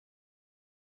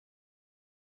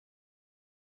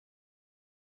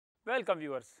Welcome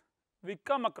viewers. We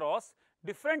come across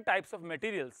different types of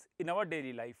materials in our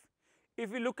daily life.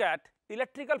 If we look at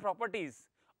electrical properties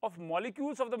of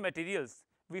molecules of the materials,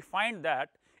 we find that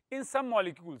in some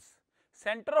molecules,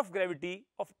 center of gravity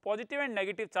of positive and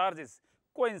negative charges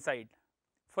coincide.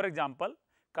 For example,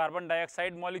 carbon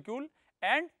dioxide molecule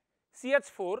and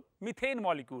CH4 methane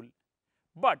molecule.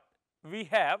 But we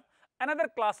have another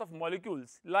class of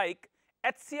molecules like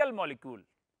HCl molecule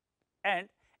and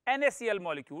NaCl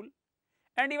molecule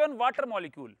and even water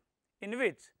molecule, in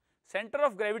which center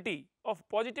of gravity of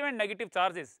positive and negative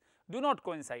charges do not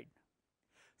coincide.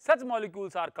 Such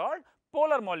molecules are called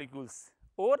polar molecules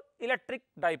or electric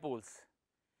dipoles.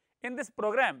 In this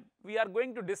program, we are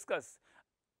going to discuss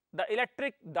the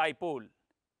electric dipole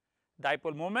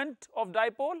moment of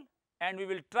dipole, and we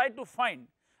will try to find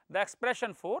the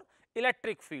expression for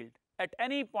electric field at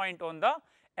any point on the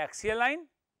axial line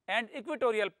and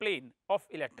equatorial plane of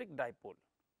electric dipole.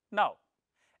 Now,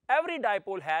 every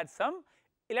dipole has some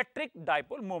electric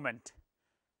dipole moment,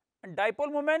 and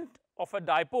dipole moment of a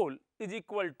dipole is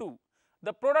equal to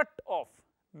the product of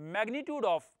magnitude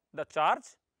of the charge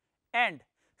and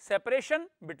separation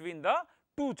between the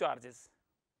two charges.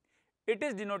 It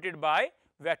is denoted by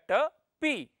vector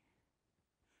P.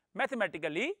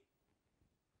 Mathematically,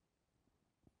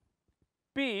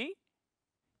 P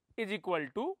is equal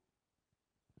to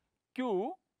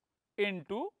Q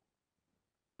into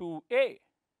 2A.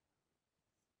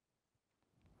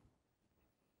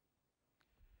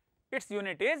 Its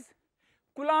unit is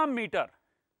Coulomb meter,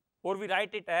 or we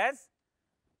write it as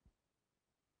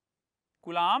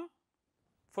Coulomb.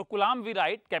 For Coulomb we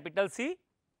write capital C,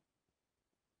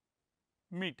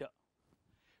 meter,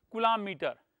 Coulomb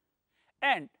meter,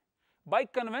 and by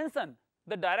convention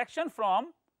the direction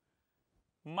from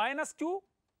minus Q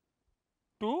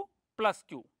to plus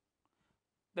Q.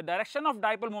 The direction of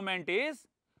dipole moment is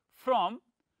from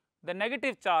the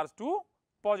negative charge to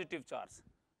positive charge,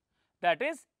 that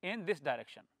is in this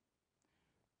direction,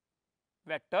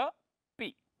 vector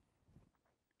P.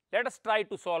 Let us try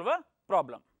to solve a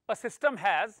problem. A system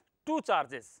has two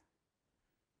charges,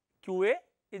 QA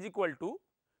is equal to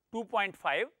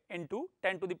 2.5 into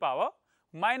 10 to the power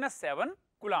minus 7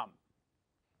 Coulomb,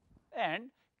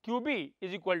 and QB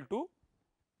is equal to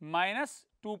minus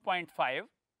 2.5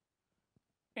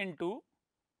 into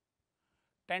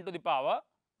 10 to the power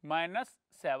minus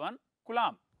 7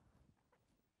 Coulomb.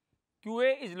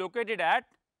 QA is located at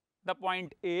the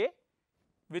point A,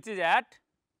 which is at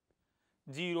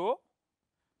 0,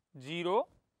 0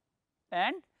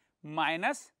 and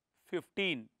minus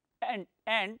 15,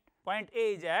 and point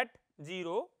A is at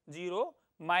 0, 0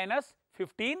 minus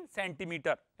 15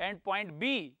 centimeter, and point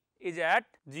B is at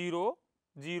 0,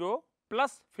 0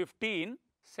 plus 15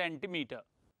 centimeter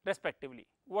respectively.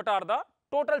 What are the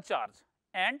total charge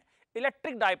and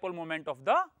electric dipole moment of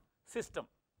the system?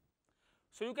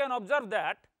 So, you can observe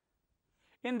that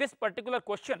in this particular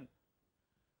question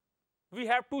we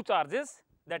have two charges,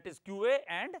 that is QA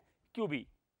and QB,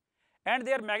 and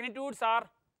their magnitudes are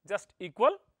just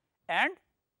equal and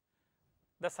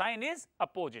the sign is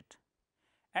opposite,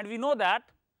 and we know that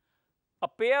a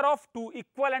pair of two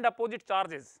equal and opposite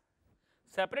charges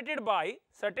separated by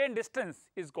certain distance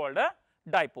is called a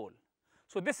dipole.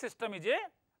 So, this system is a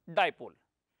dipole,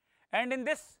 and in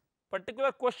this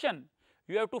particular question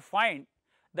you have to find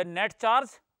the net charge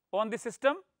on the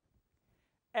system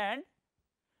and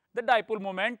the dipole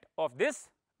moment of this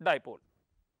dipole.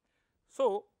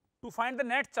 So, to find the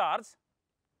net charge,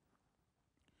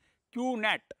 Q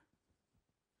net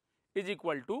is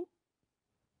equal to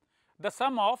the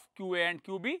sum of QA and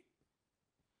QB,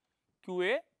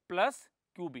 QA plus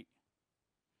QB,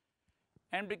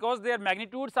 and because their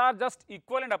magnitudes are just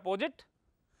equal and opposite,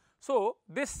 so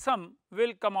this sum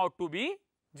will come out to be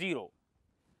 0.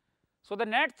 So, the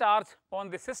net charge on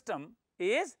the system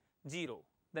is 0,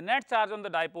 the net charge on the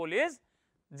dipole is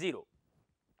 0.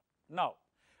 Now,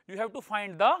 you have to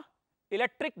find the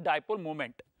electric dipole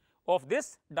moment of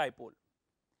this dipole,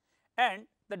 and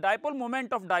the dipole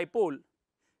moment of dipole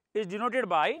is denoted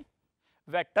by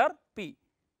vector P,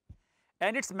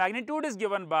 and its magnitude is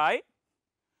given by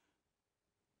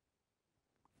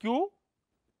Q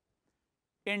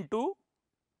into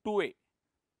 2A,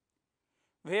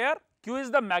 where Q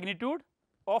is the magnitude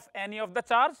of any of the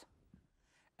charge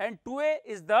and 2A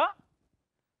is the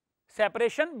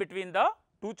separation between the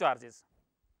two charges.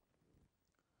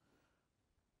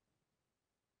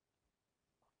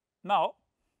 Now,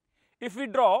 if we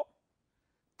draw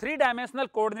three-dimensional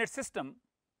coordinate system,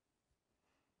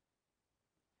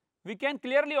 we can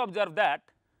clearly observe that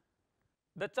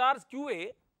the charge QA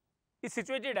is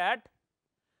situated at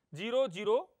 0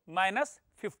 0 minus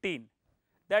 15,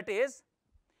 that is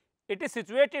it is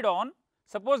situated on,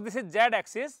 suppose this is z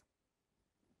axis,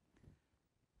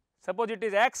 suppose it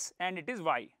is x and it is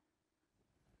y.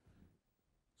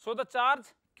 So, the charge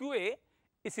qa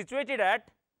is situated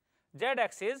at z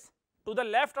axis to the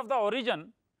left of the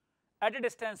origin at a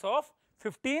distance of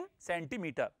 15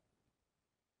 centimeter.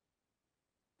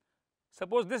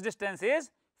 Suppose this distance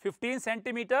is 15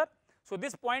 centimeter. So,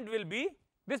 this point will be,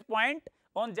 this point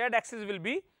on z axis will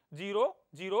be 0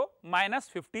 0 minus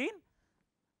 15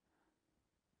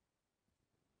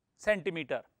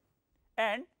 centimeter,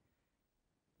 and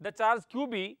the charge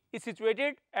qb is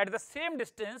situated at the same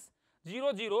distance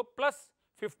 0 0 plus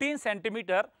 15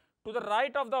 centimeter to the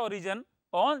right of the origin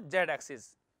on z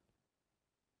axis.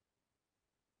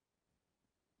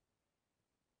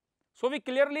 So, we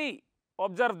clearly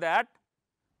observe that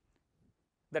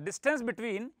the distance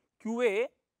between qa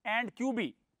and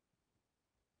qb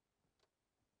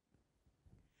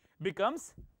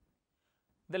becomes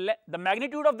the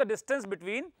magnitude of the distance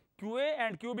between qa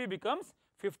and qb becomes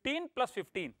 15 plus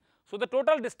 15. So, the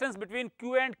total distance between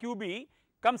qa and qb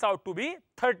comes out to be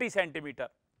 30 centimeter.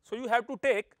 So, you have to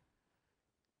take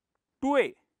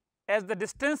 2a as the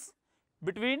distance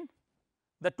between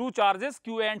the two charges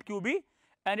qa and qb,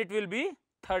 and it will be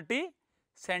 30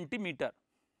 centimeter.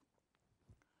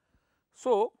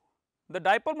 So, the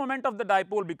dipole moment of the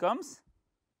dipole becomes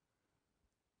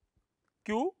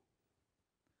q,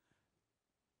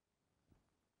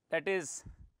 that is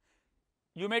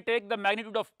you may take the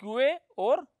magnitude of qa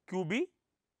or qb,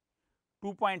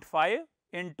 2.5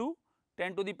 into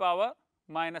 10 to the power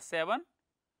minus 7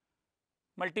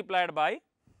 multiplied by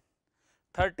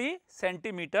 30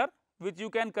 centimeter, which you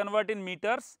can convert in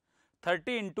meters,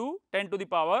 30 into 10 to the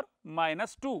power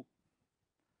minus 2.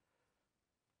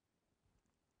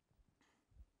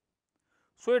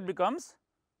 So, it becomes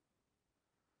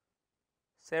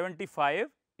 75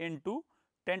 into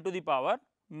 10 to the power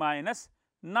minus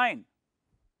 9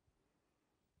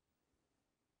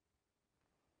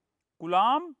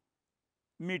 Coulomb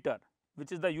meter,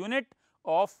 which is the unit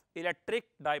of electric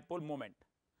dipole moment.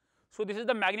 So, this is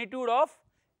the magnitude of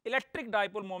electric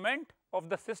dipole moment of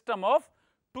the system of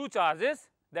two charges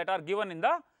that are given in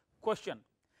the question,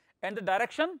 and the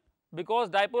direction, because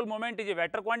dipole moment is a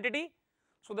vector quantity.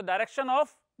 So, the direction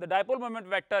of the dipole moment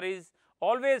vector is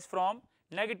always from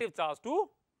negative charge to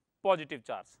positive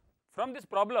charge. From this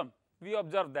problem, we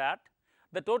observe that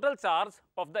the total charge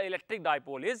of the electric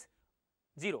dipole is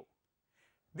 0.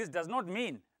 This does not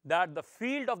mean that the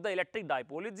field of the electric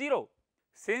dipole is 0,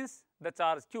 since the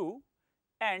charge q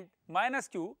and minus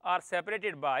q are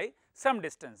separated by some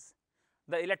distance.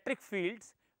 The electric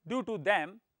fields due to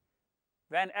them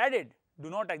when added do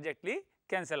not exactly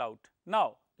cancel out.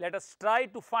 Now, let us try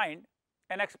to find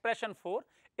an expression for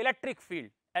electric field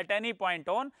at any point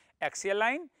on axial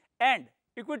line and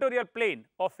equatorial plane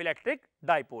of electric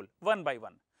dipole one by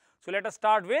one. So, let us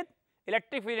start with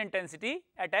electric field intensity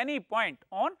at any point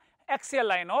on axial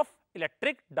line of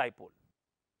electric dipole,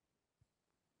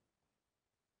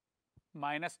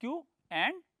 minus q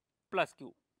and plus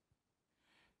q.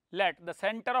 Let the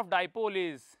center of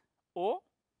dipole is O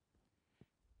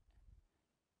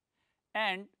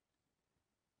and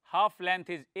half length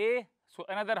is A. So,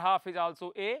 another half is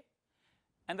also A,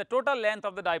 and the total length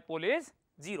of the dipole is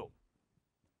 0.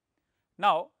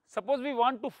 Now, suppose we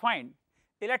want to find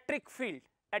electric field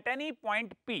at any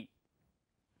point P,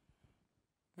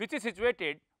 which is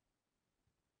situated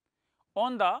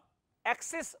on the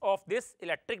axis of this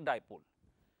electric dipole.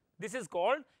 This is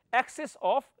called axis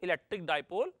of electric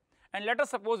dipole, and let us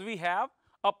suppose we have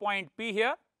a point P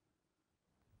here,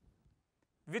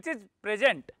 which is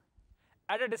present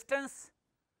at a distance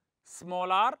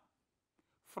small r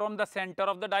from the center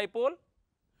of the dipole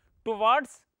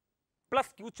towards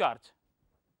plus q charge.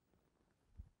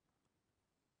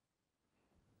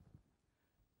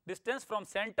 Distance from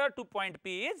center to point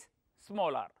P is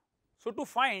small r. So, to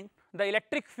find the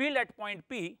electric field at point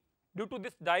P due to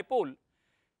this dipole,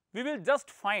 we will just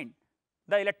find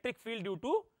the electric field due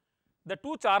to the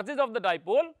two charges of the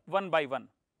dipole one by one.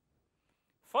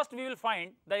 First, we will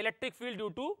find the electric field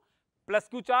due to plus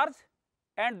q charge,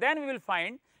 and then we will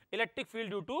find electric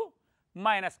field due to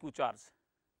minus q charge.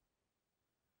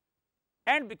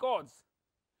 And because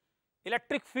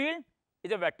electric field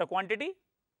is a vector quantity,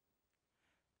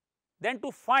 then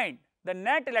to find the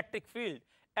net electric field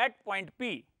at point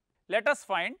P, let us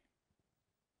find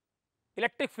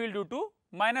electric field due to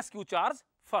minus q charge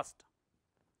first.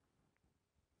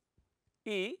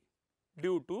 E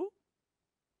due to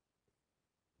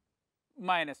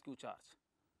minus q charge.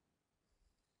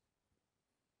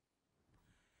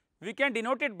 we can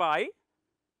denote it by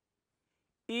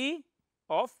E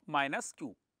of minus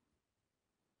q.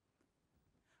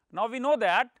 Now, we know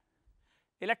that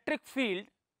electric field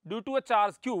due to a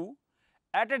charge q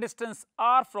at a distance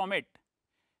r from it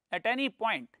at any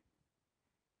point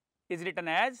is written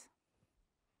as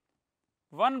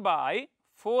 1 by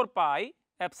 4 pi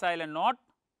epsilon naught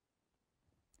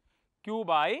q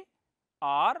by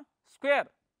r square.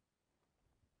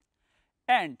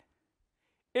 And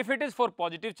if it is for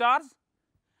positive charge,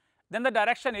 then the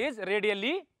direction is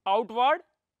radially outward,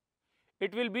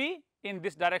 it will be in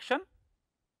this direction,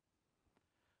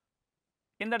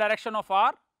 in the direction of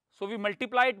r. So, we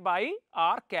multiply it by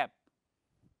r cap.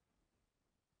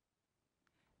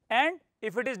 And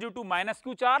if it is due to minus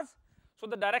q charge, so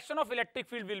the direction of electric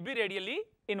field will be radially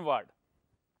inward.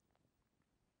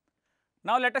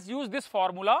 Now, let us use this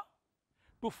formula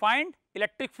to find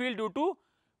electric field due to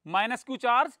minus q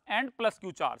charge and plus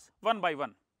q charge one by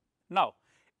one. Now,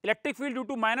 electric field due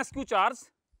to minus q charge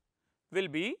will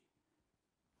be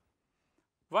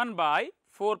 1 by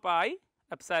 4 pi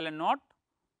epsilon naught,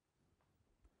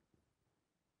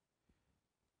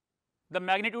 the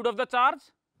magnitude of the charge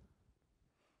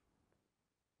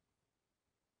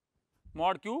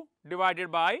mod q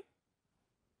divided by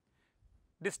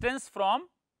distance from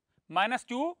minus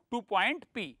q to point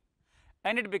P,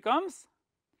 and it becomes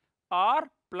r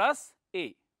plus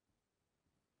a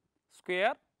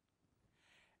square.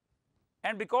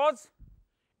 And because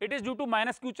it is due to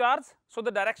minus q charge, so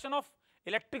the direction of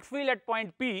electric field at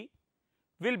point P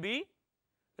will be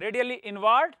radially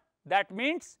inward, that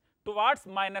means towards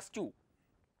minus q.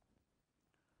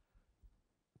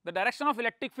 The direction of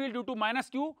electric field due to minus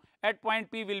q at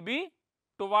point P will be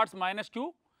towards minus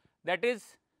q, that is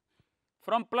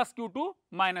from plus q to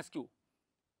minus q.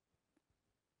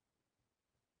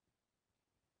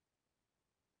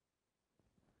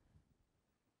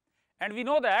 And we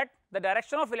know that the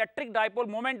direction of electric dipole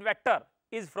moment vector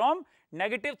is from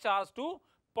negative charge to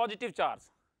positive charge.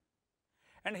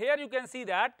 And here you can see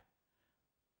that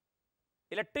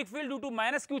electric field due to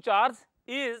minus q charge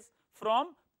is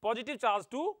from positive charge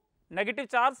to negative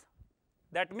charge.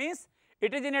 That means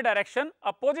it is in a direction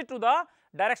opposite to the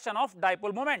direction of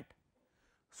dipole moment.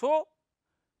 So,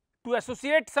 to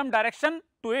associate some direction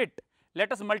to it,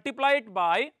 let us multiply it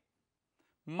by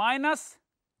minus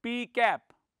p cap.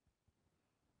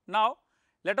 Now,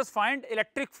 let us find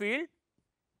electric field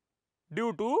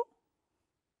due to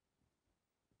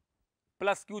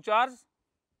plus q charge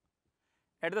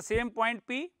at the same point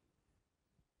P,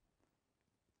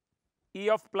 E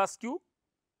of plus q,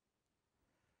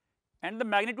 and the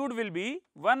magnitude will be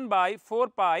 1 by 4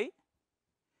 pi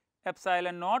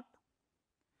epsilon naught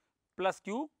plus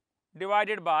q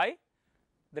divided by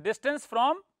the distance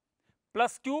from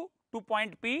plus q to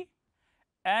point P,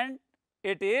 and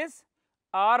it is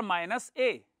r minus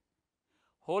a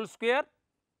whole square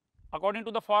according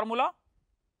to the formula.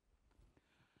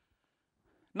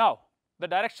 Now, the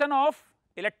direction of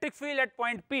electric field at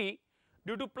point P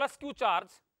due to plus q charge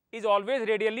is always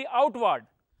radially outward.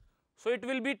 So, it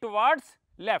will be towards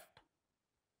left.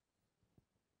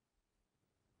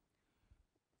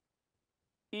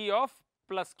 E of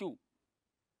plus q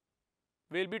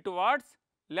will be towards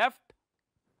left,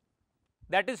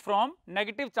 that is from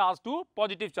negative charge to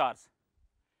positive charge,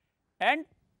 and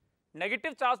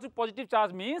negative charge to positive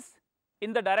charge means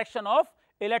in the direction of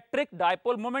electric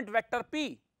dipole moment vector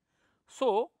P.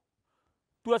 So,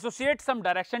 to associate some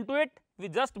direction to it, we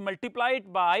just multiply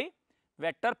it by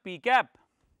vector p cap.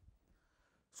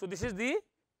 So, this is the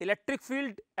electric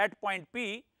field at point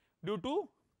P due to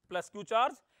plus q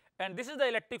charge, and this is the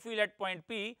electric field at point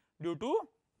P due to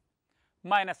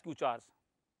minus q charge.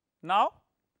 Now,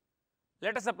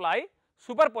 let us apply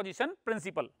superposition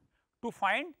principle to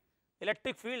find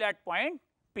electric field at point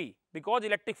P, because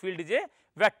electric field is a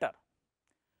vector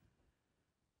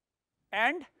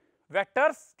and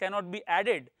vectors cannot be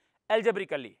added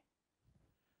algebraically.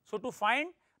 So, to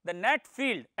find the net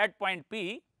field at point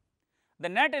P, the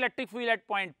net electric field at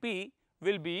point P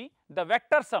will be the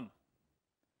vector sum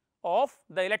of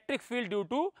the electric field due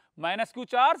to minus q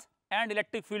charge and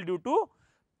electric field due to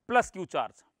plus q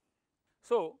charge.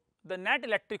 So, the net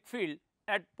electric field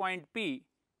at point P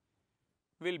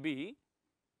will be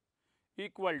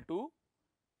equal to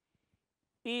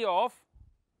E of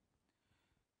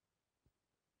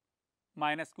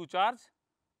minus q charge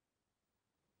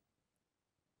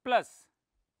plus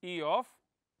E of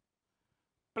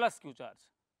plus q charge.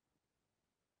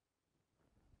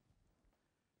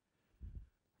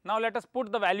 Now, let us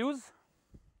put the values.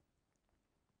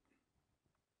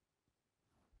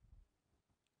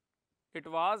 It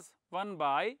was 1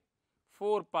 by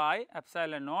 4 pi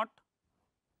epsilon naught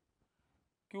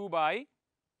q by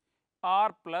r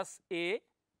plus a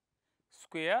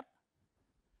square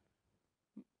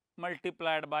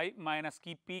multiplied by minus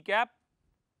p cap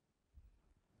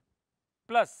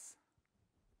plus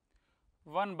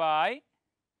 1 by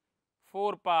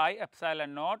 4 pi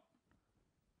epsilon naught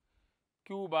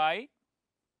q by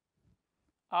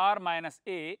r minus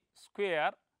a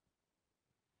square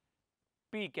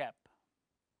p cap.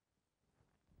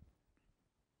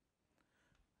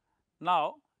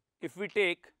 Now, if we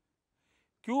take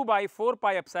q by 4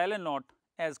 pi epsilon naught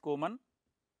as common,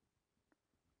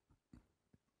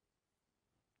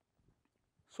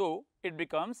 so it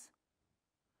becomes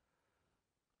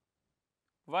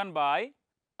 1 by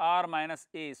r minus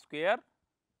a square,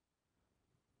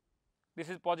 this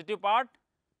is positive part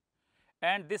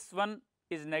and this one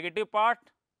is negative part,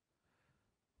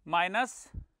 minus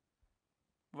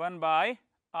 1 by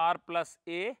r plus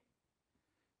a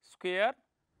square,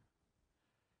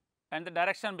 and the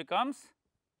direction becomes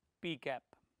p cap.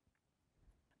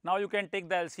 Now, you can take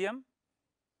the LCM,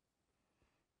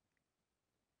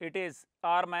 it is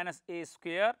r minus a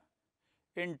square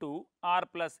into r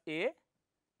plus a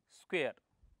square.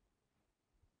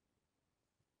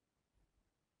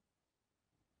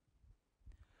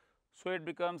 So, it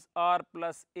becomes r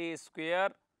plus a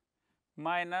square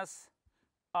minus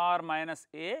r minus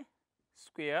a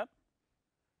square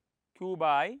q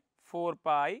by 4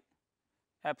 pi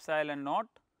epsilon naught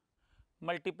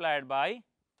multiplied by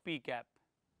p cap.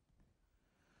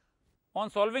 On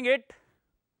solving it,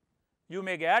 you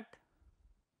may get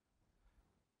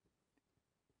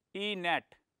E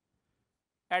net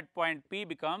at point P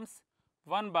becomes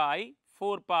 1 by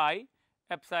 4 pi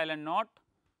epsilon naught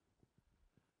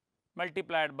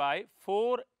multiplied by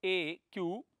 4 a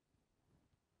q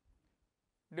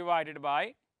divided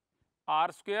by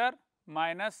r square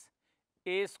minus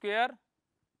a square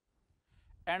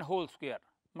and whole square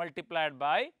multiplied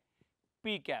by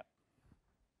p cap.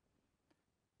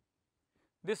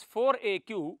 This 4 a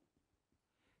q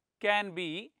can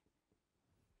be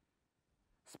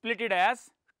splitted as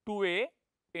 2 a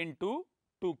into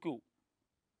 2 q.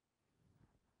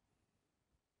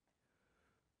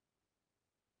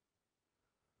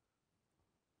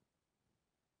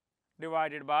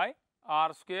 Divided by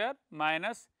r square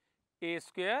minus a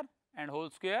square and whole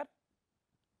square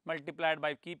multiplied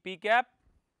by p cap.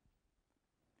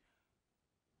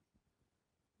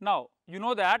 Now, you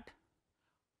know that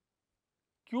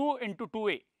q into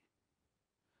 2a,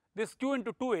 this q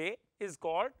into 2a is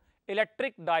called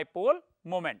electric dipole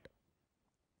moment.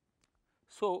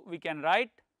 So, we can write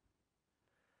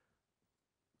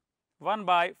 1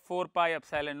 by 4 pi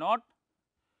epsilon naught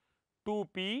 2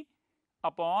 p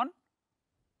upon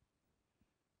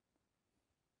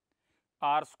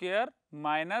r square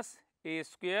minus a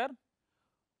square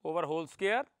over whole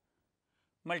square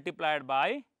multiplied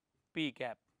by p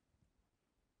cap.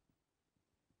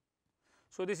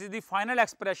 So, this is the final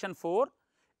expression for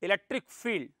electric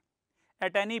field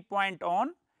at any point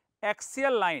on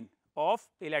axial line of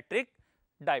electric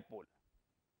dipole.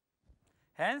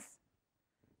 Hence,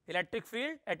 electric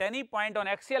field at any point on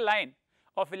axial line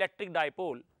of electric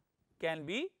dipole can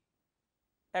be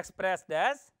expressed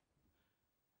as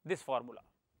this formula.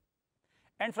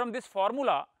 And from this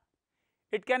formula,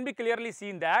 it can be clearly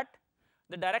seen that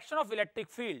the direction of electric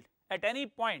field at any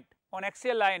point on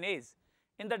axial line is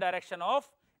in the direction of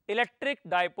electric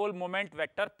dipole moment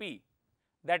vector p,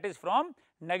 that is from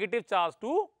negative charge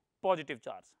to positive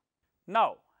charge.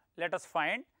 Now, let us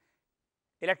find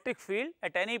electric field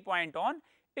at any point on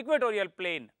equatorial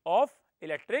plane of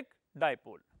electric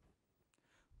dipole.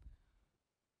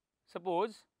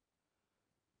 Suppose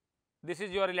this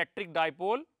is your electric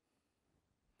dipole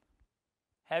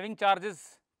having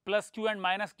charges plus q and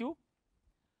minus q,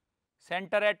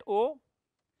 center at O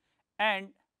and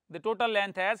the total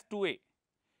length as 2a.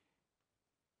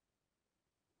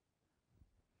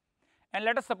 And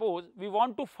let us suppose we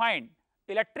want to find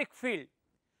electric field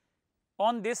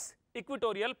on this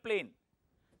equatorial plane.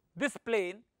 This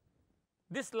plane,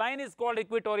 this line is called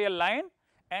equatorial line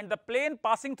and the plane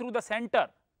passing through the center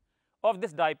of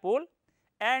this dipole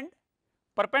and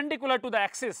perpendicular to the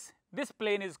axis, this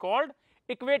plane is called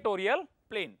equatorial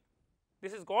plane.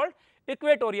 This is called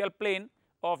equatorial plane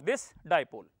of this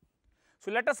dipole. So,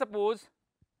 let us suppose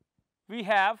we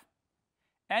have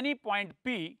any point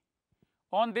P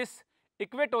on this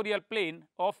equatorial plane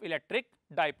of electric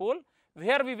dipole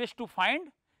where we wish to find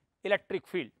electric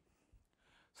field.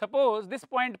 Suppose this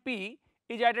point P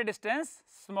is at a distance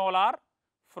small r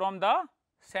from the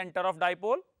center of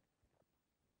dipole.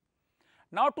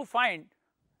 Now, to find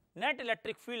net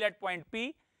electric field at point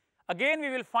P, again we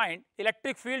will find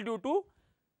electric field due to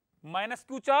minus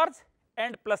q charge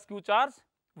and plus q charge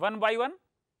one by one,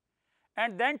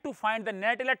 and then to find the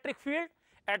net electric field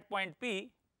at point P,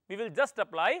 we will just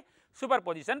apply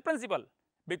superposition principle,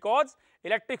 because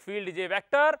electric field is a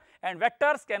vector and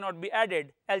vectors cannot be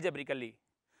added algebraically,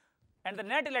 and the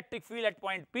net electric field at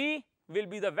point P will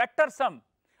be the vector sum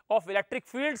of electric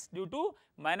fields due to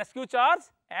minus q charge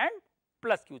and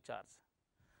plus q charge.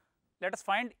 Let us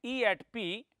find E at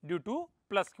P due to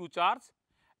plus q charge,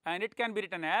 and it can be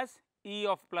written as E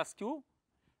of plus q,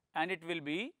 and it will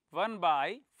be 1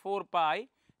 by 4 pi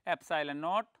epsilon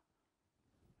naught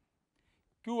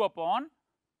q upon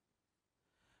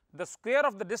the square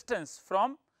of the distance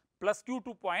from plus q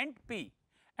to point P,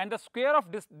 and the square of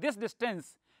this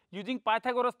distance using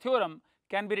Pythagoras theorem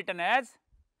can be written as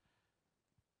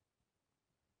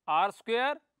r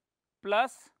square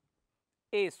plus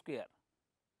a square,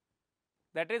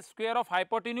 that is square of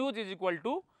hypotenuse is equal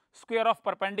to square of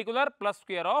perpendicular plus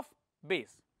square of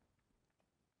base,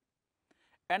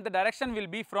 and the direction will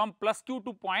be from plus q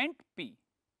to point P.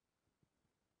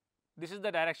 This is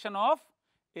the direction of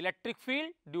electric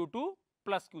field due to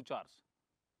plus q charge.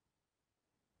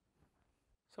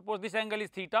 Suppose this angle is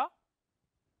theta.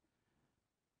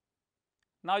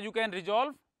 Now you can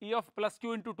resolve E of plus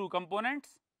q into two components,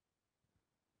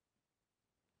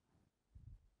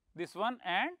 this one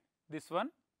and this one,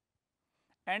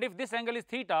 and if this angle is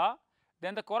theta,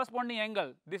 then the corresponding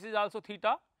angle, this is also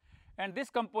theta, and this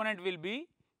component will be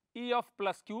E of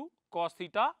plus q cos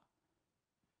theta,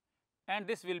 and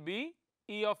this will be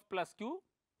E of plus q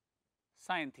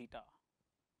sin theta.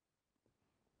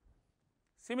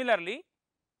 Similarly,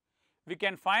 we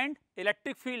can find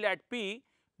electric field at P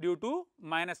due to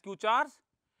minus q charge,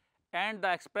 and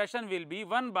the expression will be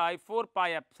 1 by 4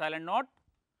 pi epsilon naught,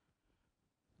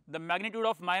 the magnitude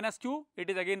of minus q, it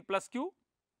is again plus q,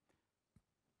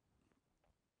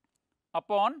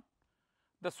 upon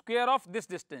the square of this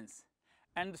distance,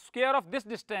 and the square of this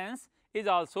distance is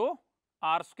also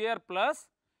r square plus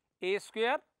a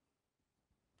square,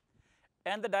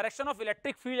 and the direction of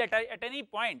electric field at any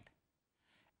point,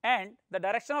 and the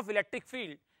direction of electric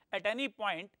field at any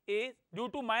point is due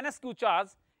to minus q charge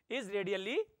is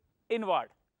radially inward.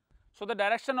 So, the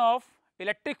direction of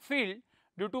electric field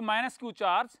due to minus q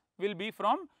charge will be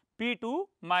from P to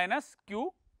minus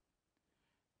q,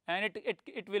 and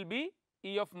it will be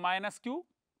E of minus q.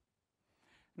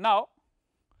 Now,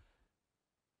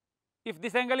 if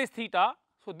this angle is theta,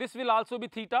 so this will also be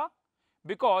theta,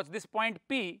 because this point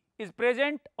P is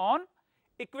present on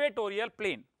equatorial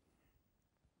plane,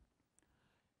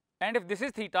 and if this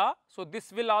is theta, so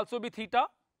this will also be theta,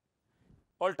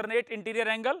 alternate interior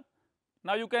angle.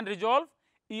 Now you can resolve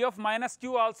E of minus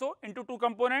q also into two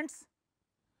components,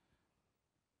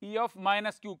 E of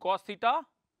minus q cos theta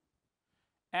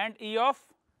and E of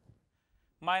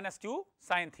minus q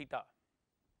sin theta.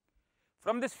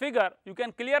 From this figure you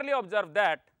can clearly observe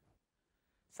that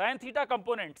sin theta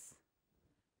components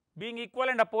being equal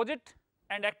and opposite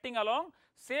and acting along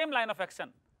same line of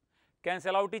action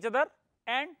cancel out each other,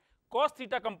 and cos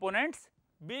theta components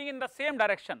being in the same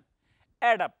direction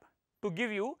add up to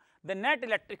give you the net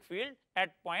electric field at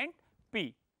point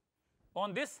P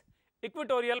on this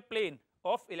equatorial plane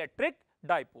of electric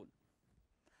dipole.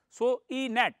 So, E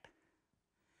net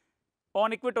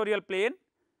on equatorial plane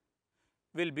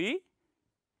will be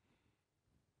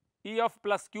E of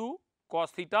plus q cos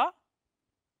theta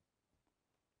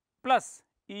plus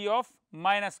E of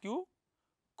minus q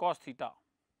cos theta,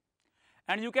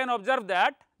 and you can observe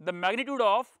that the magnitude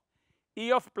of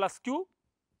E of plus q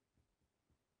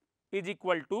is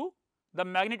equal to the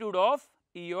magnitude of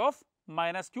E of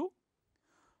minus q.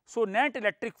 So, net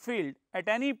electric field at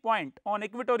any point on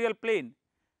equatorial plane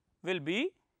will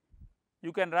be,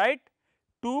 you can write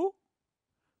 2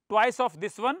 twice of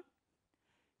this one,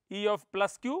 E of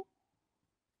plus q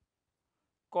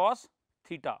cos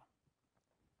theta,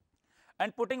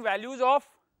 and putting values of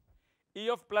E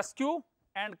of plus q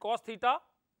and cos theta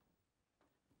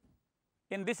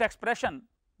in this expression,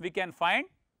 we can find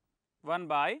 1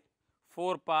 by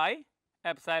 4 pi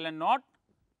epsilon naught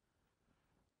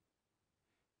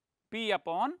P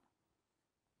upon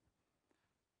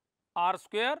r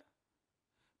square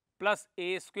plus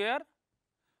a square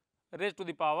raised to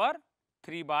the power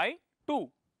 3 by 2.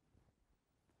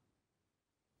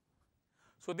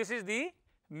 So, this is the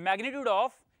magnitude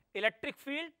of electric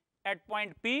field at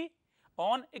point P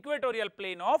on equatorial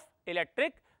plane of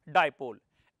electric dipole,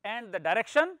 and the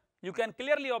direction you can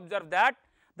clearly observe that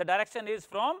the direction is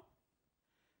from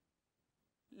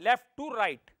left to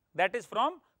right, that is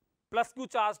from plus q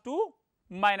charge to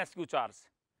minus q charge,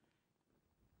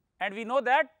 and we know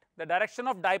that the direction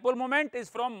of dipole moment is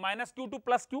from minus q to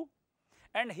plus q,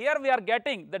 and here we are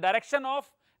getting the direction of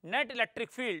net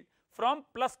electric field from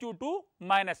plus q to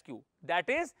minus q, that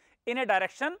is in a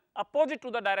direction opposite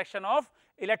to the direction of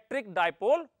electric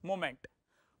dipole moment.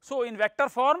 So, in vector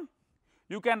form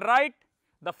you can write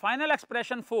the final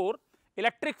expression for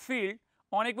electric field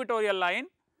on equatorial line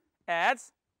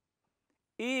as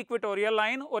E equatorial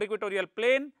line or equatorial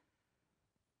plane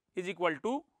is equal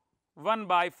to 1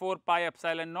 by 4 pi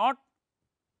epsilon naught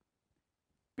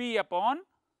P upon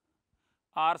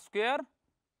r square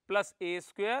plus a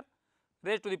square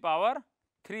raised to the power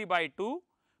 3 by 2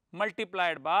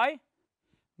 multiplied by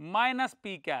minus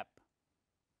p cap.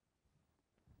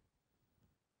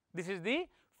 This is the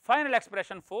final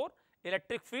expression for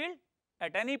electric field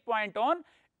at any point on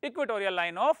equatorial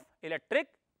line of electric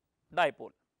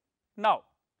dipole. Now,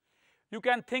 you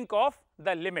can think of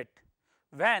the limit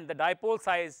when the dipole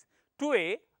size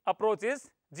 2a approaches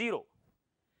 0.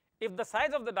 If the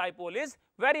size of the dipole is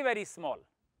very small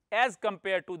as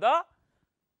compared to the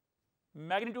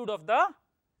magnitude of the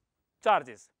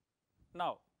charges.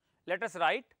 Now, let us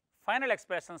write final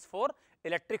expressions for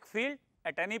electric field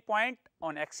at any point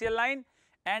on axial line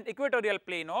and equatorial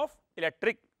plane of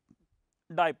electric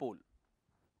dipole.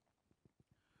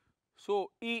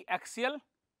 So, E axial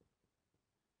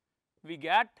we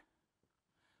get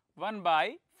 1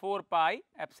 by 4 pi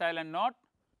epsilon naught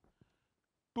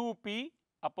 2 p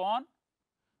upon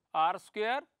r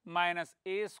square minus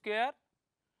a square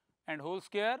and whole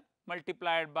square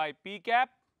multiplied by p cap,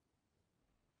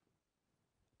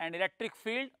 and electric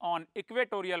field on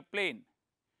equatorial plane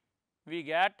we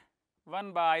get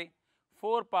 1 by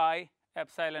 4 pi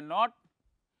epsilon naught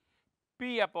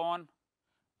p upon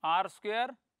r square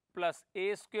plus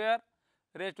a square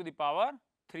raised to the power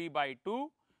 3 by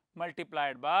 2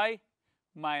 multiplied by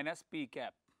minus p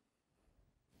cap.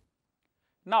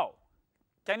 Now,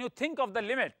 can you think of the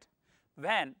limit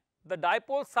when the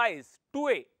dipole size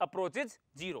 2a approaches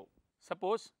 0?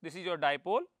 Suppose this is your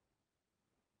dipole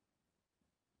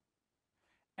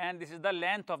and this is the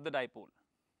length of the dipole.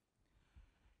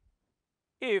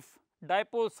 If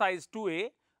dipole size 2a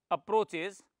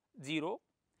approaches 0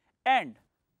 and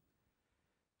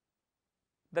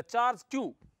the charge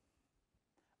q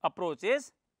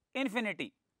approaches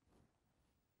infinity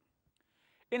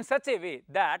in such a way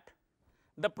that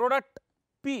the product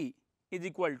P is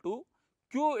equal to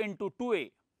q into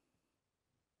 2a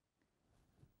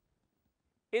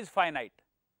is finite.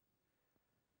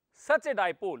 Such a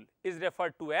dipole is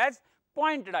referred to as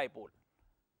point dipole.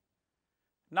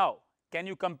 Now, can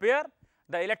you compare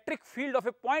the electric field of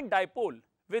a point dipole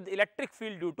with electric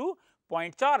field due to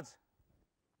point charge?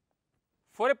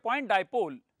 For a point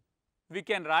dipole, we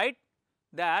can write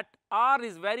that r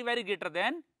is very greater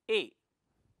than a.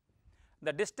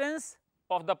 The distance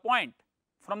of the point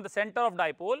from the center of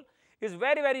dipole is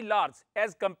very large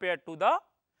as compared to the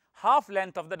half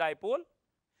length of the dipole.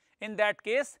 In that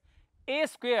case, a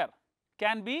square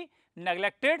can be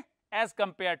neglected as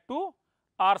compared to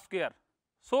r square.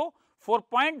 So, for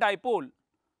point dipole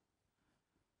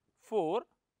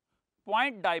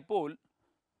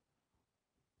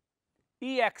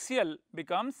E axial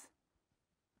becomes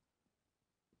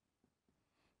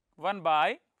 1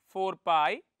 by 4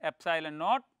 pi epsilon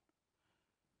naught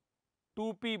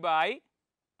 2 p by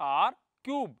r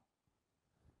cube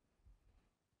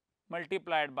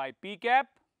multiplied by p cap,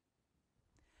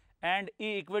 and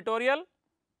E equatorial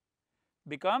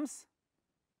becomes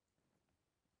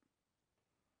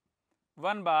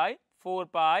 1 by 4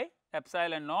 pi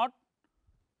epsilon naught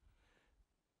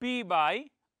p by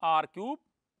r cube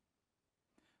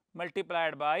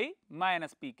multiplied by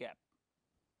minus p cap.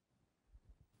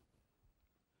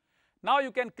 Now,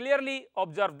 you can clearly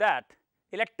observe that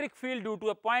electric field due to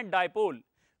a point dipole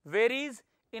varies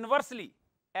inversely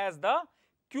as the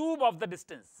cube of the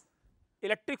distance.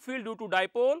 Electric field due to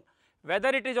dipole, whether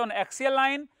it is on axial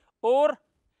line or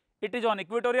it is on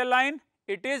equatorial line,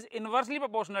 it is inversely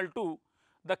proportional to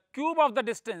the cube of the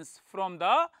distance from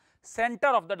the center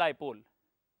of the dipole.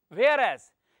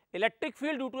 Whereas, electric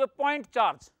field due to a point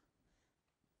charge,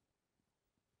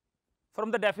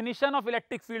 from the definition of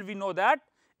electric field we know that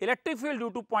electric field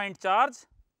due to point charge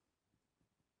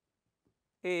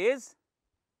is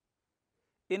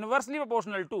inversely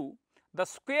proportional to the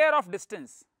square of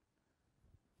distance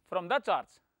from the charge.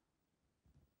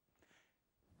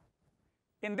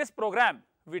 In this program,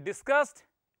 we discussed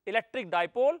electric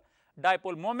dipole,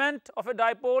 dipole moment of a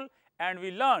dipole, and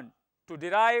we learned to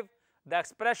derive the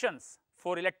expressions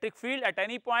for electric field at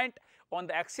any point on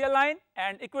the axial line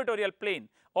and equatorial plane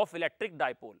of electric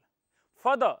dipole.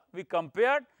 Further, we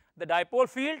compared the dipole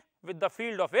field with the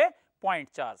field of a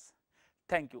point charge.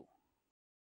 Thank you.